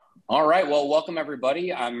All right. Well, welcome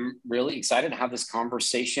everybody. I'm really excited to have this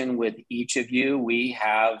conversation with each of you. We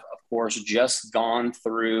have, of course, just gone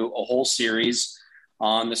through a whole series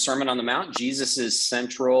on the Sermon on the Mount, Jesus's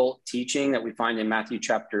central teaching that we find in Matthew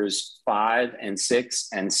chapters 5 and 6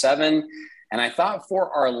 and 7. And I thought for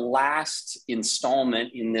our last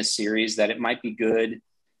installment in this series that it might be good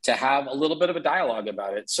to have a little bit of a dialogue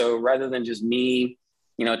about it. So rather than just me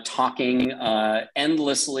talking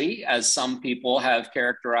endlessly, as some people have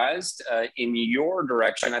characterized in your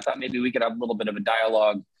direction, I thought maybe we could have a little bit of a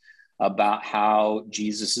dialogue about how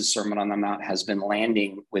Jesus's Sermon on the Mount has been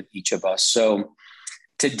landing with each of us. So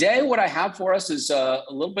today, what I have for us is a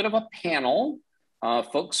little bit of a panel,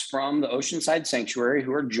 folks from the Oceanside Sanctuary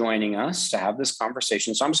who are joining us to have this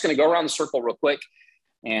conversation. So I'm just going to go around the circle real quick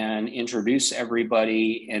and introduce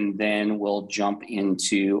everybody, and then we'll jump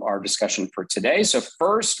into our discussion for today. So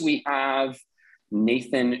first we have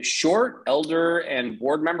Nathan Short, elder and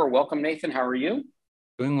board member. Welcome, Nathan. How are you?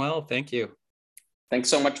 Doing well, thank you. Thanks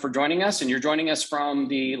so much for joining us. And you're joining us from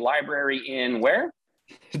the library in where?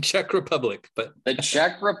 Czech Republic, but the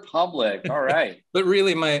Czech Republic. All right. But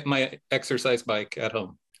really my exercise bike at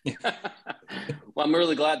home. Well, I'm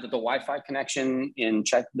really glad that the Wi-Fi connection in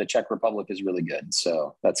the Czech Republic is really good.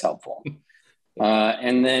 So that's helpful.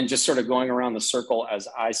 And then just sort of going around the circle as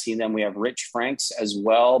I see them, we have Rich Franks as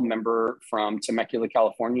well, member from Temecula,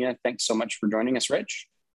 California. Thanks so much for joining us, Rich.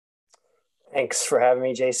 Thanks for having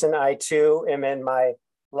me, Jason. I too am in my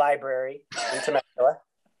library in Temecula.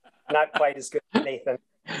 Not quite as good as Nathan,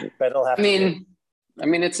 but it'll have to be. I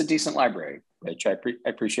mean, it's a decent library, Rich. I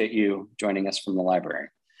appreciate you joining us from the library.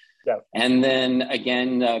 Yeah. And then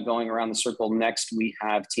again, going around the circle next, we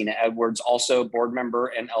have Tina Edwards, also board member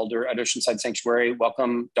and elder at Oceanside Sanctuary.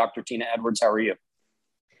 Welcome, Dr. Tina Edwards. How are you?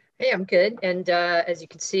 Hey, I'm good. And as you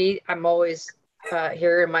can see, I'm always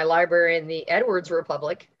here in my library in the Edwards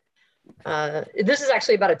Republic. This is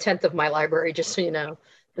actually about 1/10 of my library, just so you know.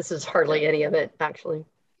 This is hardly any of it, actually.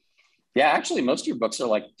 Yeah, actually, most of your books are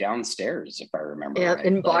like downstairs, if I remember. Yeah, right.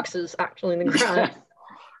 in boxes, actually, in the ground.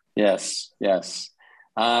 Yes.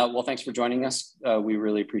 Well, thanks for joining us. We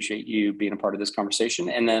really appreciate you being a part of this conversation.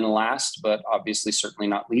 And then last, but obviously certainly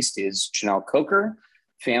not least, is Janelle Coker,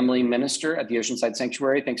 family minister at the Oceanside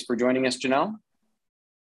Sanctuary. Thanks for joining us, Janelle.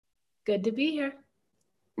 Good to be here.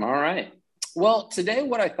 All right. Well, today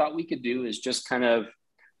what I thought we could do is just kind of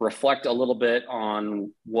reflect a little bit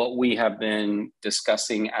on what we have been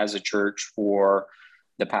discussing as a church for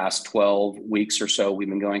the past 12 weeks or so. We've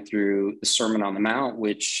been going through the Sermon on the Mount,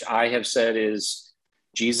 which I have said is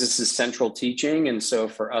Jesus's central teaching. And so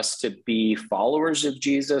for us to be followers of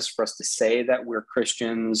Jesus, for us to say that we're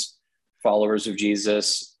Christians, followers of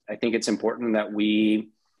Jesus, I think it's important that we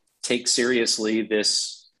take seriously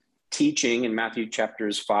this teaching in Matthew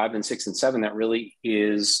chapters 5 and 6 and 7 that really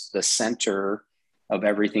is the center of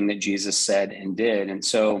everything that Jesus said and did. And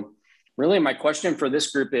so really my question for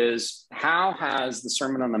this group is, how has the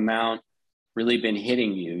Sermon on the Mount really been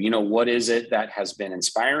hitting you? What is it that has been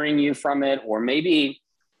inspiring you from it? Or maybe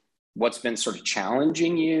what's been sort of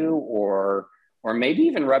challenging you, or maybe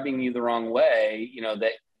even rubbing you the wrong way,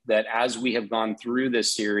 that as we have gone through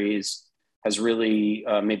this series has really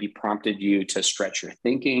maybe prompted you to stretch your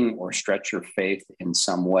thinking or stretch your faith in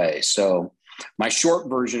some way. So my short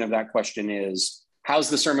version of that question is, how's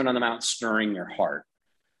the Sermon on the Mount stirring your heart?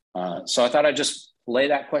 So I thought I'd just lay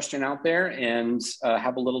that question out there and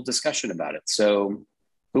have a little discussion about it. So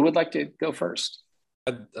who would like to go first?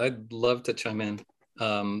 I'd love to chime in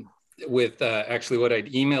with actually what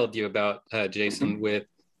I'd emailed you about, Jason, with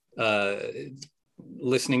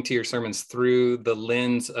listening to your sermons through the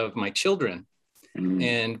lens of my children.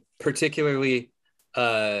 And particularly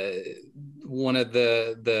one of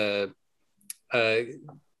the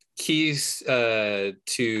keys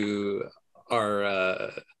to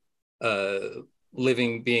our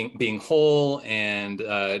living, being whole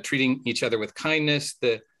and treating each other with kindness.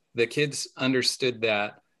 The kids understood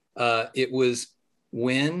that it was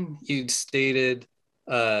when you'd stated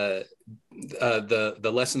the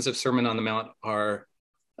lessons of Sermon on the Mount are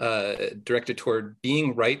directed toward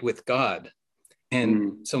being right with God.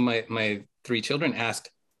 And so my 3 children asked,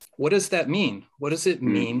 what does that mean? What does it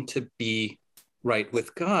mean to be right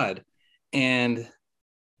with God? And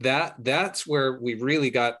that's where we really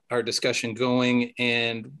got our discussion going.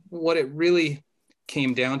 And what it really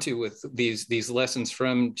came down to with these lessons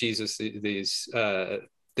from Jesus,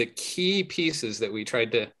 the key pieces that we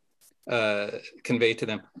tried to convey to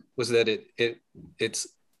them was that it's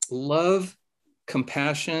love,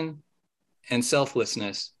 compassion, and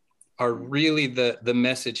selflessness are really the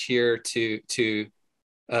message here to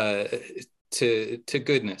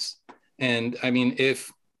goodness. And I mean,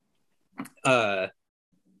 if I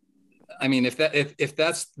mean, if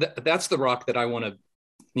that's the rock that I want to,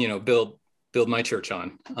 build my church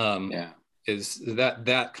on, is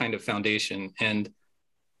that kind of foundation. And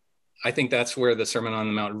I think that's where the Sermon on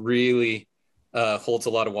the Mount really holds a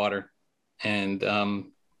lot of water. And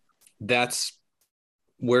that's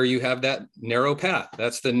where you have that narrow path.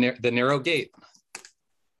 That's the narrow gate.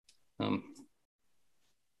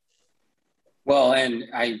 Well, and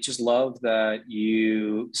I just love that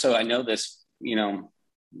so I know this,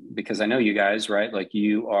 because I know you guys, right? Like,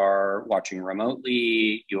 you are watching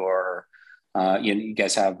remotely, you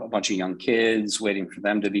guys have a bunch of young kids waiting for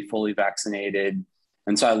them to be fully vaccinated.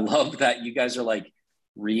 And so I love that you guys are like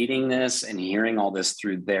reading this and hearing all this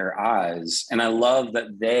through their eyes. And I love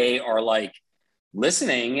that they are like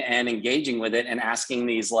listening and engaging with it and asking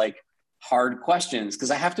these like hard questions.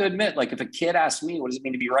 Because I have to admit, like, if a kid asked me, what does it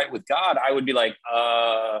mean to be right with God? I would be like,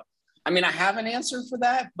 I mean, I have an answer for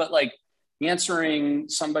that, but like answering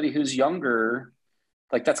somebody who's younger,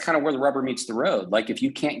 like, that's kind of where the rubber meets the road. Like, if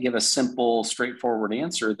you can't give a simple, straightforward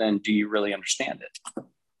answer, then do you really understand it?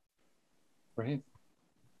 Right.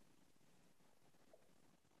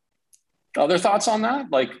 Other thoughts on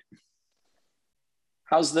that? Like,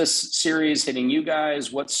 how's this series hitting you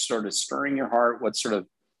guys? What's sort of stirring your heart? What's sort of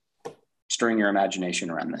stirring your imagination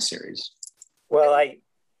around this series? Well,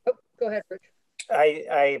 go ahead, Rich.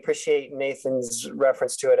 I appreciate Nathan's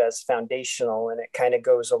reference to it as foundational, and it kind of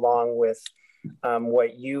goes along with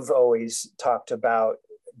what you've always talked about,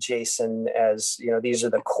 Jason, as these are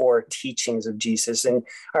the core teachings of Jesus. And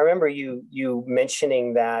I remember you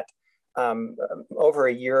mentioning that over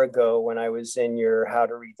a year ago when I was in your How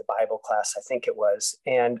to Read the Bible class, I think it was,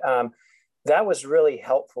 and that was really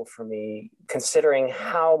helpful for me, considering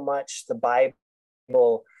how much the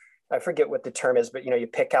Bible, I forget what the term is, but you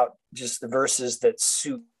pick out just the verses that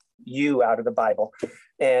suit you out of the Bible,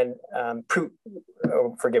 and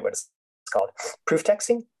forget what it's called, proof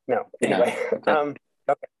texting. No, anyway,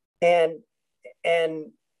 okay. And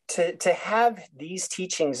to have these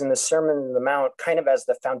teachings in the Sermon on the Mount kind of as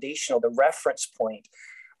the foundational, the reference point,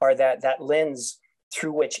 or that lens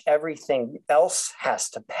through which everything else has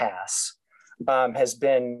to pass, has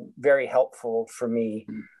been very helpful for me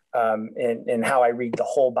in how I read the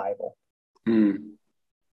whole Bible.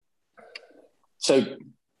 So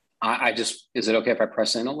is it okay if I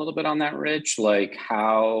press in a little bit on that, Rich? Like,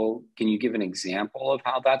 how can you give an example of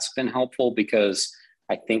how that's been helpful? Because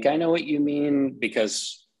I think I know what you mean,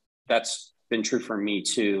 because that's been true for me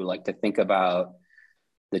too. Like, to think about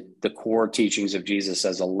the core teachings of Jesus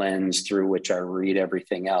as a lens through which I read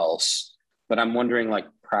everything else. But I'm wondering, like,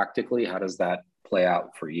 practically, how does that play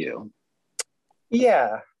out for you?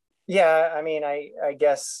 Yeah. I mean, I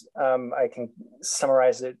guess I can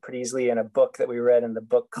summarize it pretty easily in a book that we read in the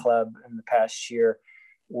book club in the past year,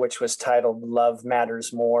 which was titled Love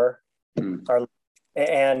Matters More.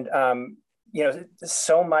 And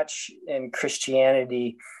so much in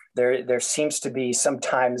Christianity, there seems to be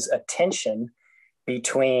sometimes a tension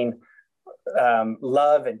between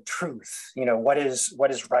love and truth. What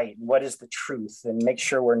is right? What is the truth? And make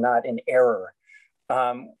sure we're not in error,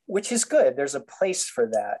 which is good. There's a place for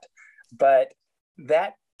that. But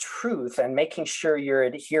that truth and making sure you're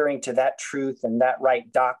adhering to that truth and that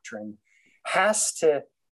right doctrine has to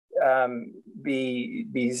be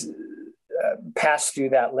passed through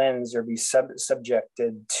that lens, or be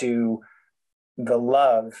subjected to the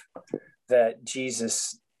love that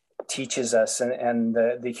Jesus teaches us, and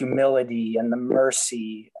the humility and the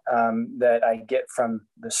mercy that I get from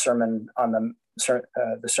the Sermon on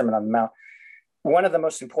the Mount. One of the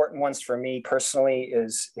most important ones for me personally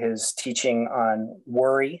is his teaching on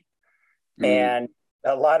worry. And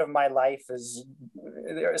a lot of my life is,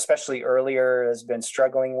 especially earlier, has been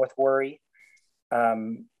struggling with worry.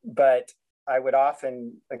 But I would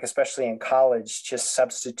often, like, especially in college, just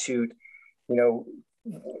substitute,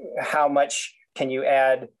 how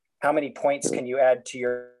many points can you add to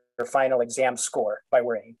your final exam score by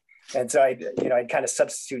worrying? And so I'd kind of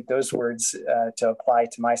substitute those words to apply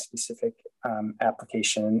to my specific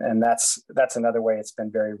application. And that's another way it's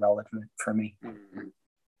been very relevant for me.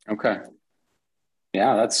 Okay.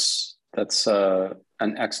 Yeah, that's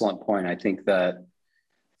an excellent point. I think that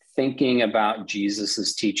thinking about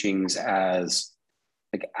Jesus's teachings as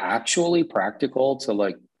like actually practical to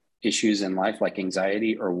like issues in life, like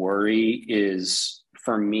anxiety or worry, is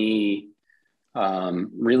for me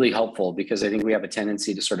really helpful, because I think we have a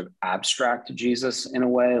tendency to sort of abstract Jesus in a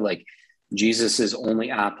way. Like, Jesus is only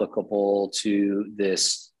applicable to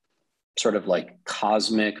this sort of like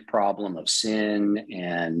cosmic problem of sin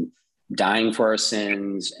and dying for our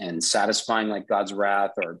sins and satisfying like God's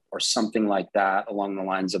wrath, or something like that, along the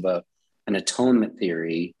lines of a an atonement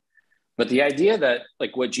theory. But the idea that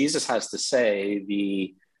like what Jesus has to say,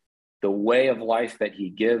 the way of life that he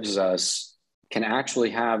gives us can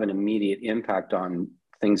actually have an immediate impact on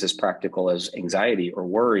things as practical as anxiety or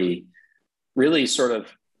worry, really sort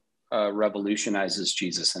of revolutionizes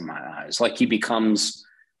Jesus in my eyes. Like he becomes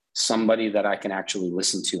somebody that I can actually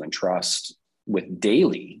listen to and trust with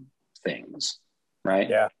daily things, right?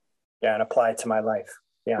 Yeah. Yeah, and apply it to my life.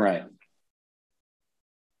 Yeah. Right.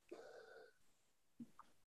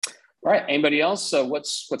 All right. Anybody else?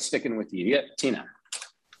 What's sticking with you? Yeah, Tina.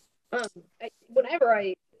 Whenever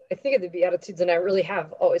I think of the Beatitudes, and I really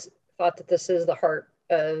have always thought that this is the heart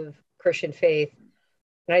of Christian faith,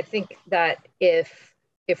 and I think that if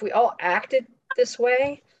we all acted this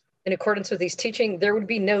way in accordance with these teaching, there would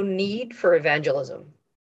be no need for evangelism,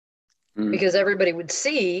 because everybody would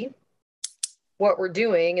see what we're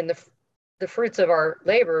doing and the fruits of our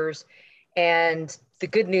labors, and the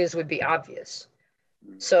good news would be obvious.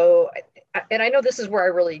 So, and I know this is where I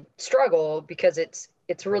really struggle, because it's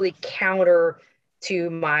really counter to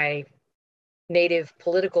my native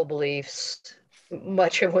political beliefs,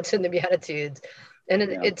 much of what's in the Beatitudes. And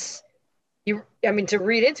it's, to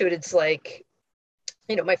read into it, it's like,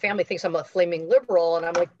 my family thinks I'm a flaming liberal, and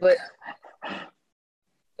I'm like, but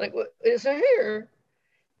like, what is it here?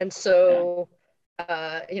 And so,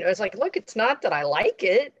 it's like, look, it's not that I like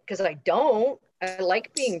it, because I don't. I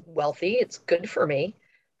like being wealthy. It's good for me.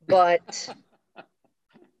 But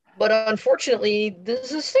unfortunately, there's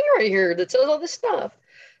this thing right here that says all this stuff.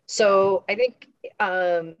 So I think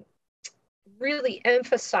really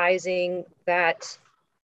emphasizing that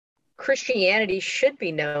Christianity should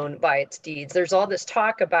be known by its deeds. There's all this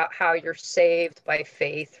talk about how you're saved by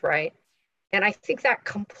faith, right? And I think that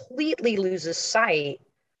completely loses sight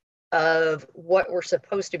of what we're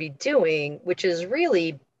supposed to be doing, which is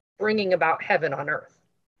really bringing about heaven on earth.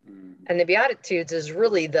 And the Beatitudes is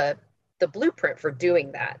really the blueprint for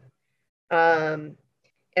doing that. And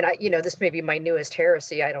I, this may be my newest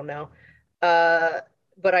heresy, I don't know.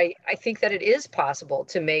 But I think that it is possible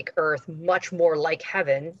to make earth much more like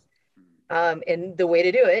heaven. And the way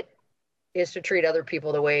to do it is to treat other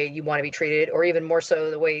people the way you want to be treated, or even more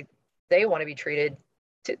so the way they want to be treated,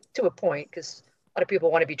 to a point, because a lot of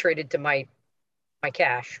people want to be treated to my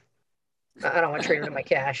cash. I don't want to treat them to my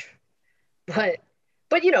cash. But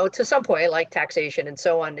to some point, like taxation and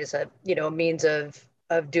so on is a means of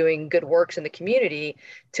doing good works in the community.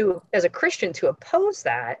 As a Christian, to oppose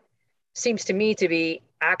that seems to me to be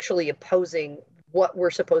actually opposing what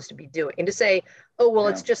we're supposed to be doing. And to say, oh, well,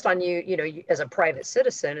 it's just on you, you, as a private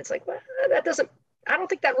citizen, it's like, well, I don't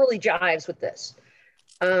think that really jives with this.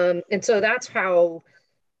 And so that's how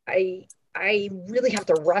I really have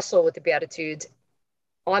to wrestle with the Beatitudes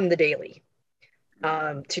on the daily,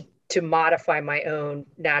 to modify my own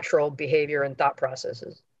natural behavior and thought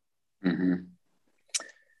processes. Mm-hmm.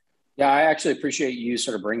 Yeah, I actually appreciate you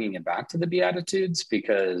sort of bringing it back to the Beatitudes,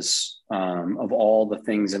 because of all the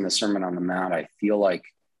things in the Sermon on the Mount, I feel like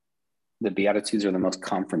the Beatitudes are the most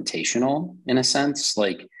confrontational in a sense.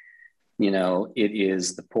 Like, it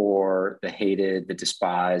is the poor, the hated, the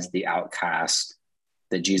despised, the outcast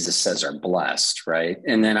that Jesus says are blessed, right?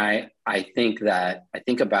 And then I think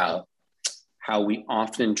about how we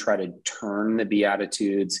often try to turn the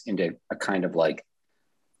Beatitudes into a kind of like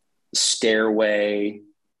stairway,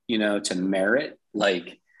 to merit.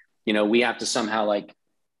 Like, we have to somehow like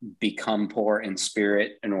become poor in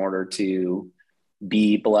spirit in order to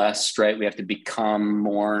be blessed, right? We have to become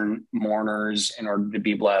mourners in order to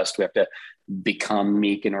be blessed. We have to become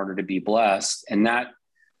meek in order to be blessed. And that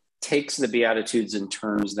takes the Beatitudes and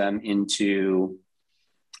turns them into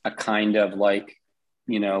a kind of like,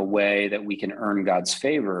 way that we can earn God's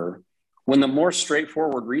favor, when the more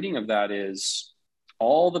straightforward reading of that is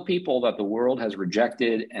all the people that the world has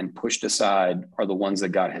rejected and pushed aside are the ones that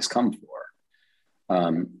God has come for.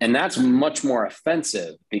 And that's much more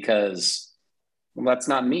offensive, because that's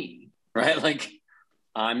not me, right? Like,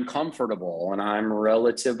 I'm comfortable and I'm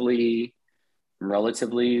relatively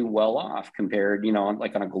well off compared,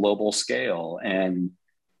 like on a global scale. And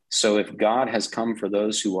so if God has come for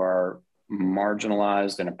those who are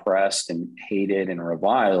marginalized and oppressed and hated and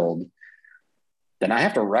reviled, then I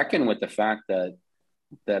have to reckon with the fact that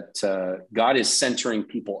God is centering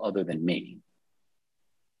people other than me,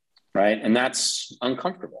 right? And that's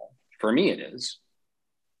uncomfortable. For me, it is.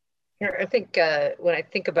 I think when I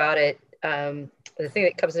think about it, the thing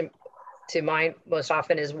that comes to mind most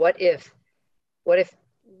often is, what if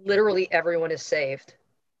literally everyone is saved,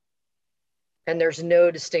 and there's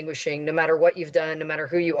no distinguishing, no matter what you've done, no matter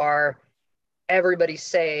who you are, everybody's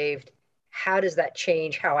saved. How does that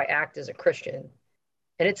change how I act as a Christian?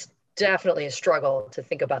 And it's definitely a struggle to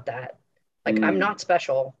think about that. Like, I'm not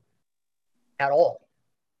special at all.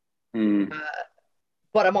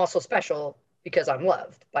 But I'm also special because I'm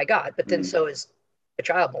loved by God. But then so is a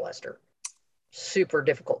child molester. Super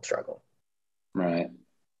difficult struggle. Right.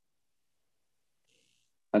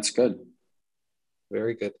 That's good.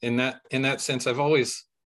 Very good. In that sense, I've always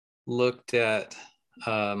looked at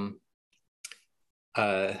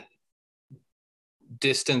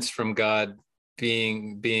distance from God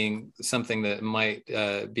being something that might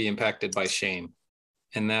be impacted by shame,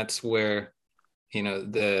 and that's where, you know,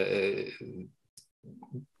 the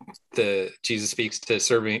Jesus speaks to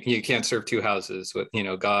serving. You can't serve two houses, with, you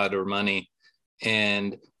know, God or money.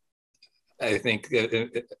 And I think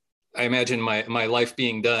I imagine my life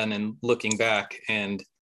being done and looking back, and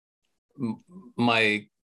my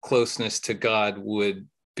closeness to God would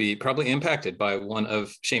be probably impacted by one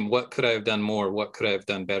of shame. What could I have done more? What could I have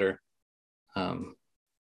done better? And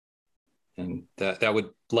that would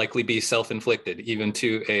likely be self-inflicted, even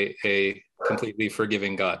to a completely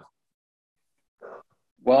forgiving God.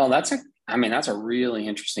 Well, that's a really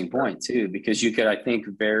interesting point too, because you could, I think,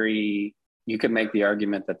 you could make the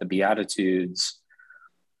argument that the Beatitudes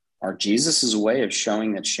are Jesus's way of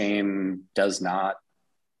showing that shame does not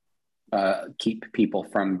keep people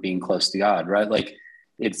from being close to God, right? Like,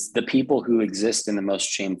 it's the people who exist in the most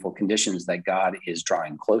shameful conditions that God is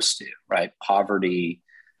drawing close to, right? Poverty,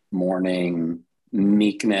 mourning,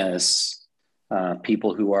 meekness,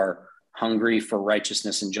 people who are hungry for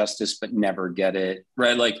righteousness and justice but never get it,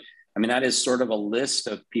 right? Like, I mean, that is sort of a list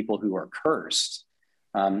of people who are cursed.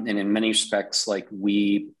 And in many respects, like,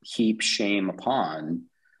 we heap shame upon,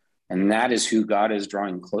 and that is who God is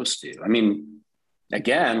drawing close to. I mean,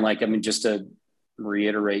 again, like, I mean, just to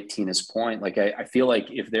reiterate Tina's point, like, I feel like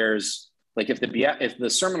if the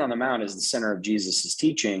Sermon on the Mount is the center of Jesus's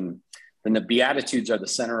teaching, then the Beatitudes are the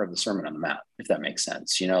center of the Sermon on the Mount, if that makes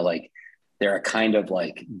sense. You know, like, they're a kind of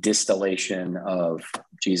like distillation of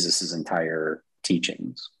Jesus's entire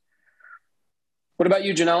teachings. What about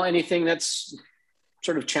you, Janelle? Anything that's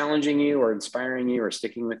sort of challenging you or inspiring you or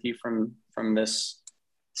sticking with you from this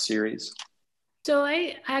series? So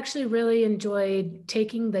I actually really enjoyed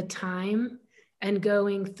taking the time and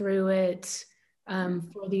going through it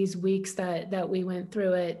for these weeks that we went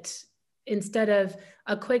through it, instead of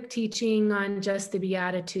a quick teaching on just the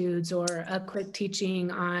Beatitudes or a quick teaching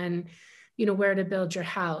on, you know, where to build your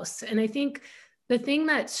house. And I think the thing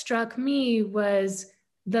that struck me was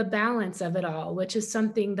the balance of it all, which is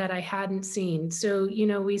something that I hadn't seen. So, you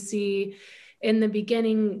know, we see in the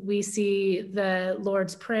beginning, we see the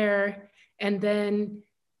Lord's Prayer, and then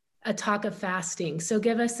a talk of fasting. So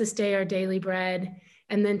give us this day our daily bread,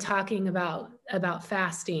 and then talking about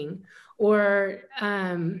fasting, or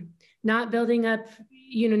not building up,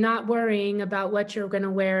 you know, not worrying about what you're going to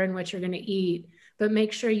wear and what you're going to eat, but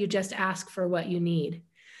make sure you just ask for what you need.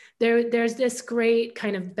 There's this great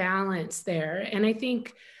kind of balance there. And I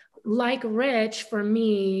think, like Rich, for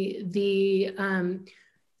me, the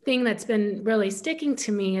thing that's been really sticking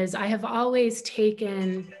to me is I have always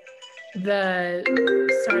taken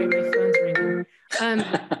sorry, my phone's ringing.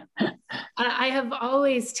 I have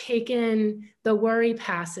always taken the worry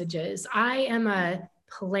passages. I am a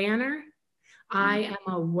planner, I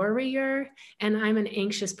am a worrier, and I'm an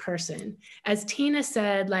anxious person. As Tina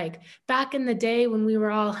said, like, back in the day when we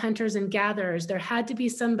were all hunters and gatherers, there had to be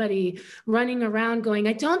somebody running around going,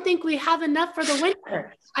 I don't think we have enough for the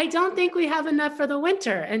winter. I don't think we have enough for the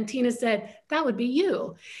winter. And Tina said, that would be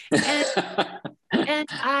you. And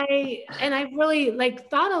I really like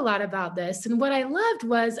thought a lot about this. And what I loved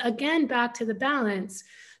was, again, back to the balance.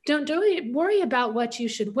 Don't worry about what you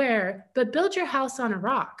should wear, but build your house on a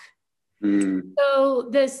rock. So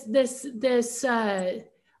this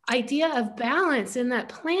idea of balance, and that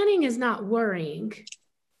planning is not worrying.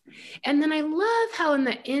 And then I love how in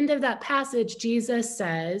the end of that passage, Jesus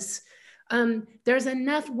says, there's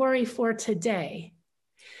enough worry for today.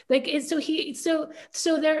 Like, so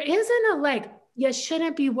there isn't a, like, you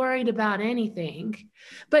shouldn't be worried about anything.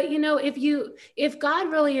 But, you know, if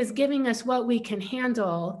God really is giving us what we can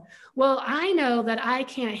handle, well, I know that I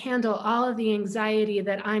can't handle all of the anxiety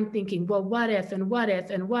that I'm thinking, well, what if, and what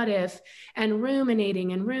if, and what if, and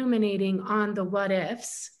ruminating on the what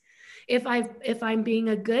ifs. If I'm being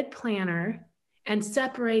a good planner and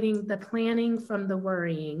separating the planning from the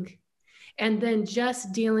worrying, and then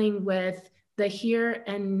just dealing with the here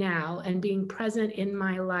and now and being present in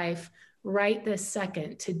my life right this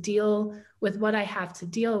second to deal with what I have to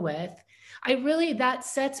deal with, that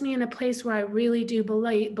sets me in a place where I really do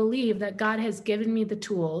believe that God has given me the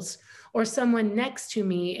tools, or someone next to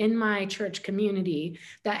me in my church community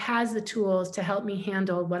that has the tools to help me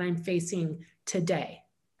handle what I'm facing today.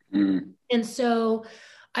 Mm. And so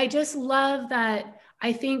I just love that.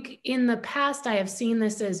 I think in the past, I have seen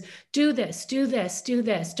this as do this, do this, do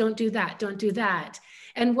this, don't do that, don't do that.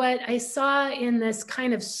 And what I saw in this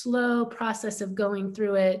kind of slow process of going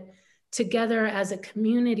through it together as a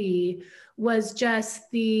community was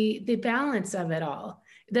just the balance of it all,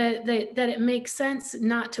 that it makes sense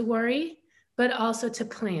not to worry, but also to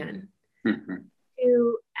plan,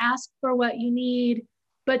 to ask for what you need,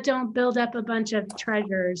 but don't build up a bunch of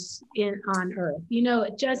treasures on earth.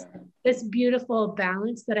 Just this beautiful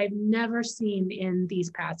balance that I've never seen in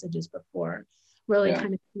these passages before really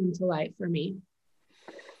kind of came to light for me.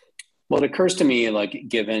 Well, it occurs to me, like,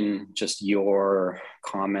 given just your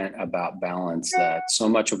comment about balance, that so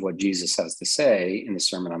much of what Jesus has to say in the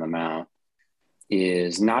Sermon on the Mount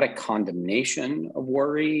is not a condemnation of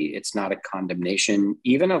worry. It's not a condemnation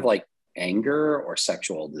even of like anger or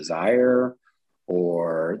sexual desire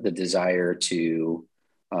or the desire to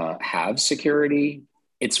have security.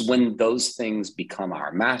 It's when those things become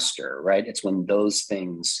our master, right? It's when those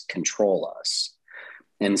things control us.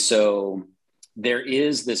 And so there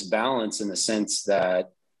is this balance in the sense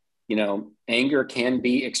that, anger can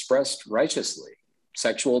be expressed righteously.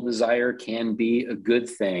 Sexual desire can be a good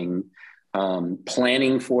thing.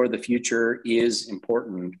 Planning for the future is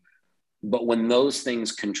important. But when those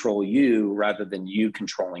things control you rather than you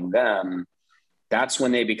controlling them, that's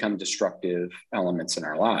when they become destructive elements in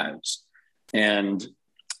our lives. And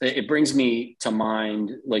it brings me to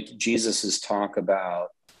mind, like, Jesus's talk about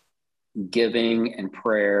giving and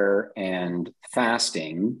prayer and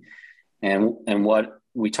fasting, and what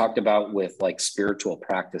we talked about with like spiritual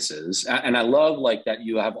practices. And I love like that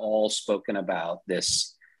you have all spoken about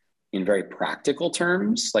this in very practical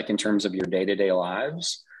terms, like in terms of your day-to-day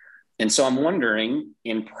lives. And so I'm wondering,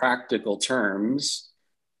 in practical terms,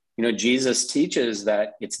 Jesus teaches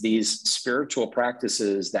that it's these spiritual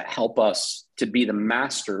practices that help us to be the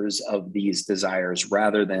masters of these desires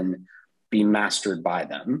rather than be mastered by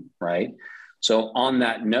them, right? So on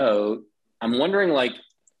that note, I'm wondering like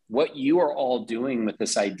what you are all doing with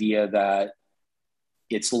this idea that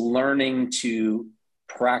it's learning to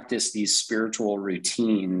practice these spiritual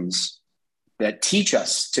routines that teach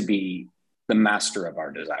us to be the master of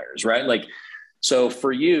our desires, right? Like, so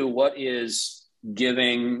for you, what is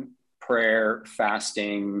giving, prayer,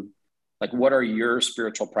 fasting, like what are your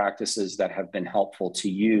spiritual practices that have been helpful to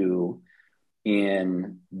you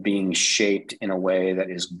in being shaped in a way that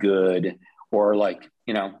is good, or like,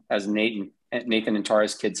 as Nathan and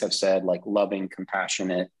Tara's kids have said, like loving,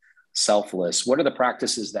 compassionate, selfless? What are the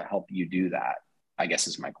practices that help you do that, I guess,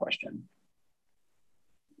 is my question.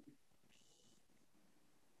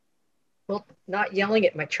 Well, not yelling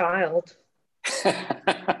at my child.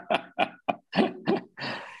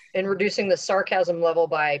 And reducing the sarcasm level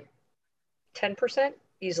by 10%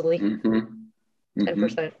 easily.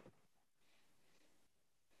 10%.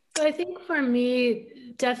 So I think for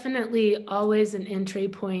me, definitely always an entry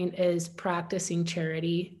point is practicing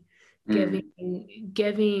charity,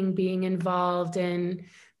 giving, being involved in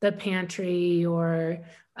the pantry, or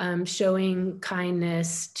showing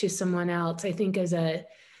kindness to someone else. I think is an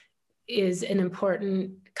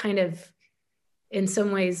important kind of, in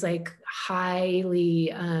some ways, like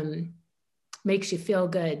highly makes you feel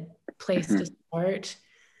good place to start.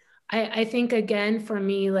 I think, again, for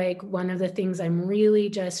me, like one of the things I'm really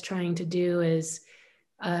just trying to do is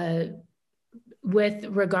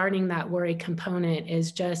regarding that worry component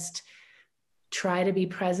is just try to be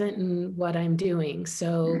present in what I'm doing.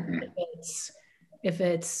 So if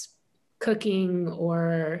it's cooking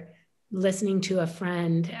or listening to a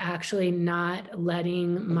friend, actually not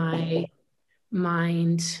letting my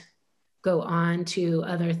mind go on to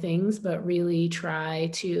other things, but really try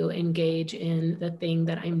to engage in the thing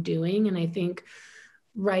that I'm doing. And I think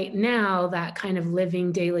right now, that kind of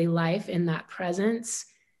living daily life in that presence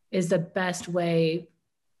is the best way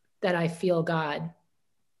that I feel God.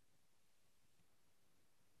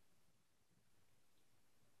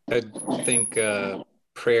 I think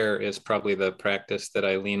prayer is probably the practice that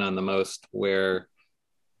I lean on the most, where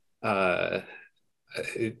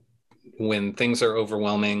when things are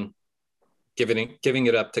overwhelming, giving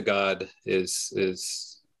it up to God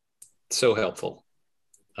is so helpful.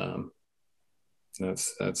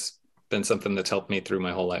 That's been something that's helped me through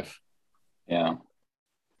my whole life. Yeah,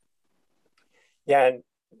 and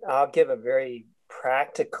I'll give a very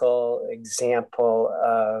practical example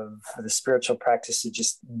of the spiritual practice of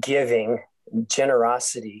just giving,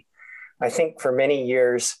 generosity. I think for many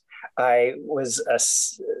years, I was a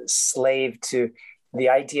slave to the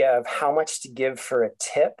idea of how much to give for a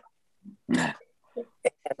tip. And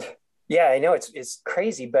yeah, I know it's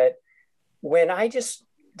crazy, but when I just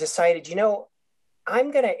decided,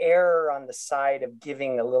 I'm going to err on the side of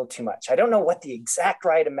giving a little too much. I don't know what the exact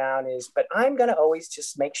right amount is, but I'm going to always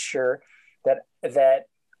just make sure that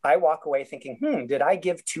I walk away thinking, did I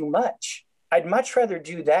give too much? I'd much rather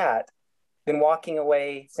do that than walking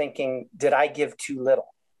away thinking, did I give too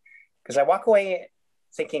little? Because I walk away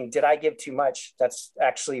thinking, did I give too much? That's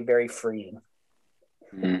actually very freeing.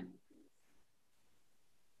 Mm.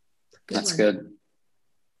 That's good.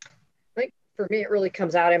 I think for me, it really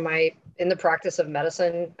comes out in the practice of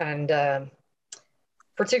medicine, and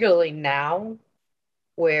particularly now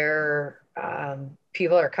where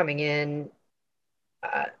people are coming in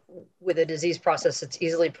with a disease process that's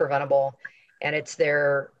easily preventable, and it's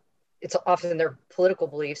often their political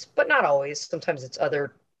beliefs, but not always. Sometimes it's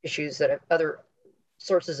other issues that have other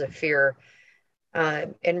sources of fear,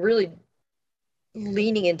 and really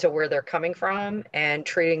leaning into where they're coming from and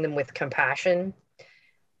treating them with compassion,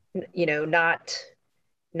 not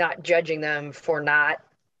judging them for not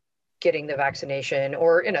getting the vaccination,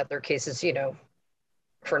 or in other cases,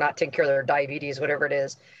 for not taking care of their diabetes, whatever it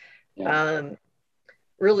is. Yeah.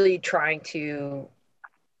 Really trying to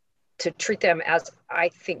treat them as I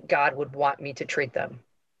think God would want me to treat them.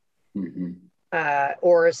 Mm-hmm.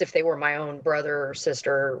 Or as if they were my own brother or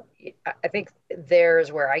sister. I think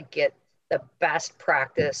there's where I get the best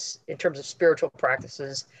practice in terms of spiritual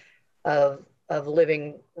practices of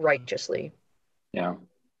living righteously. Yeah.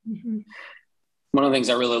 Mm-hmm. One of the things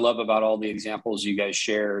I really love about all the examples you guys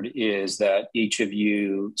shared is that each of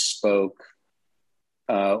you spoke,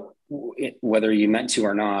 whether you meant to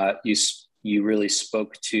or not, you really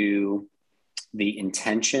spoke to the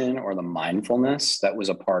intention or the mindfulness that was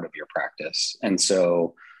a part of your practice. And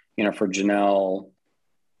so, for Janelle,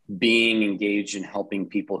 being engaged in helping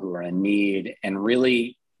people who are in need and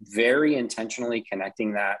really very intentionally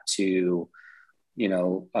connecting that to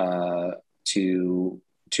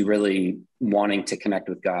really wanting to connect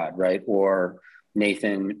with God, right? Or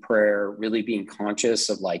Nathan, prayer, really being conscious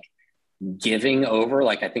of giving over,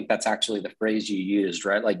 I think that's actually the phrase you used,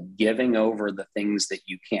 right? Like giving over the things that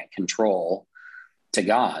you can't control to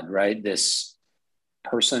God, right? This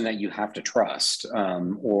person that you have to trust,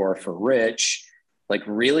 or for Rich,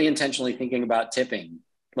 really intentionally thinking about tipping,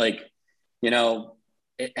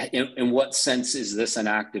 in what sense is this an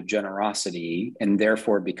act of generosity, and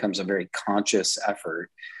therefore it becomes a very conscious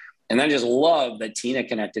effort. And I just love that Tina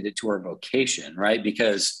connected it to her vocation, right?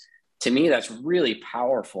 Because to me, that's really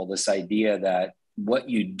powerful, this idea that what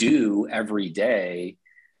you do every day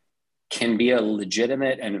can be a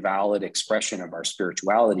legitimate and valid expression of our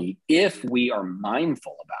spirituality if we are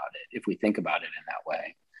mindful about it, if we think about it in that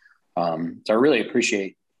way. So I really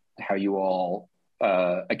appreciate how you all,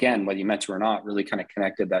 again, whether you meant to or not, really kind of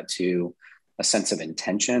connected that to a sense of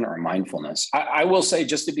intention or mindfulness. I will say,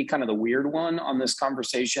 just to be kind of the weird one on this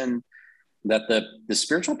conversation, that the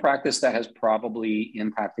spiritual practice that has probably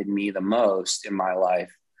impacted me the most in my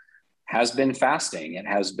life has been fasting. It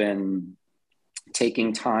has been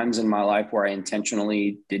taking times in my life where I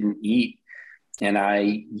intentionally didn't eat. And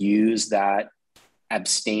I use that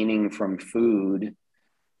abstaining from food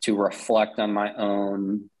to reflect on my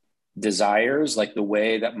own desires, like the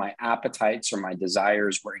way that my appetites or my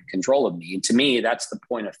desires were in control of me. And to me, that's the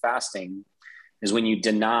point of fasting, is when you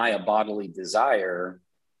deny a bodily desire,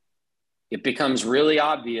 it becomes really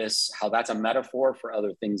obvious how that's a metaphor for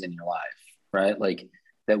other things in your life, right? Like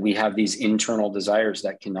that we have these internal desires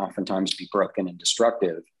that can oftentimes be broken and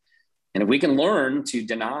destructive. And if we can learn to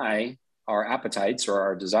deny our appetites or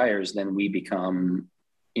our desires, then we become,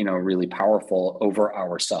 really powerful over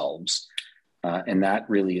ourselves. And that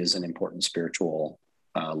really is an important spiritual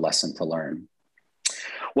lesson to learn.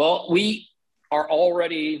 Well, we are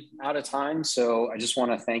already out of time. So I just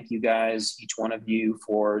want to thank you guys, each one of you,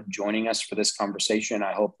 for joining us for this conversation.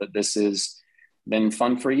 I hope that this has been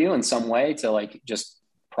fun for you in some way to just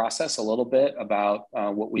process a little bit about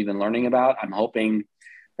what we've been learning about. I'm hoping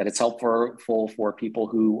that it's helpful for people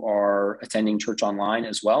who are attending church online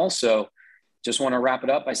as well. So just want to wrap it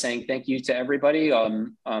up by saying thank you to everybody.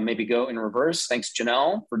 Maybe go in reverse. Thanks,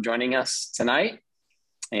 Janelle, for joining us tonight.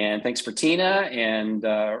 And thanks for Tina and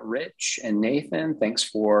Rich and Nathan. Thanks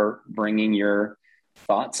for bringing your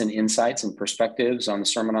thoughts and insights and perspectives on the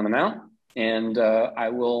Sermon on the Mount. And I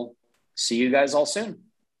will see you guys all soon.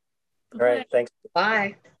 All right. Thanks.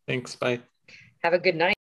 Bye. Thanks. Bye. Have a good night.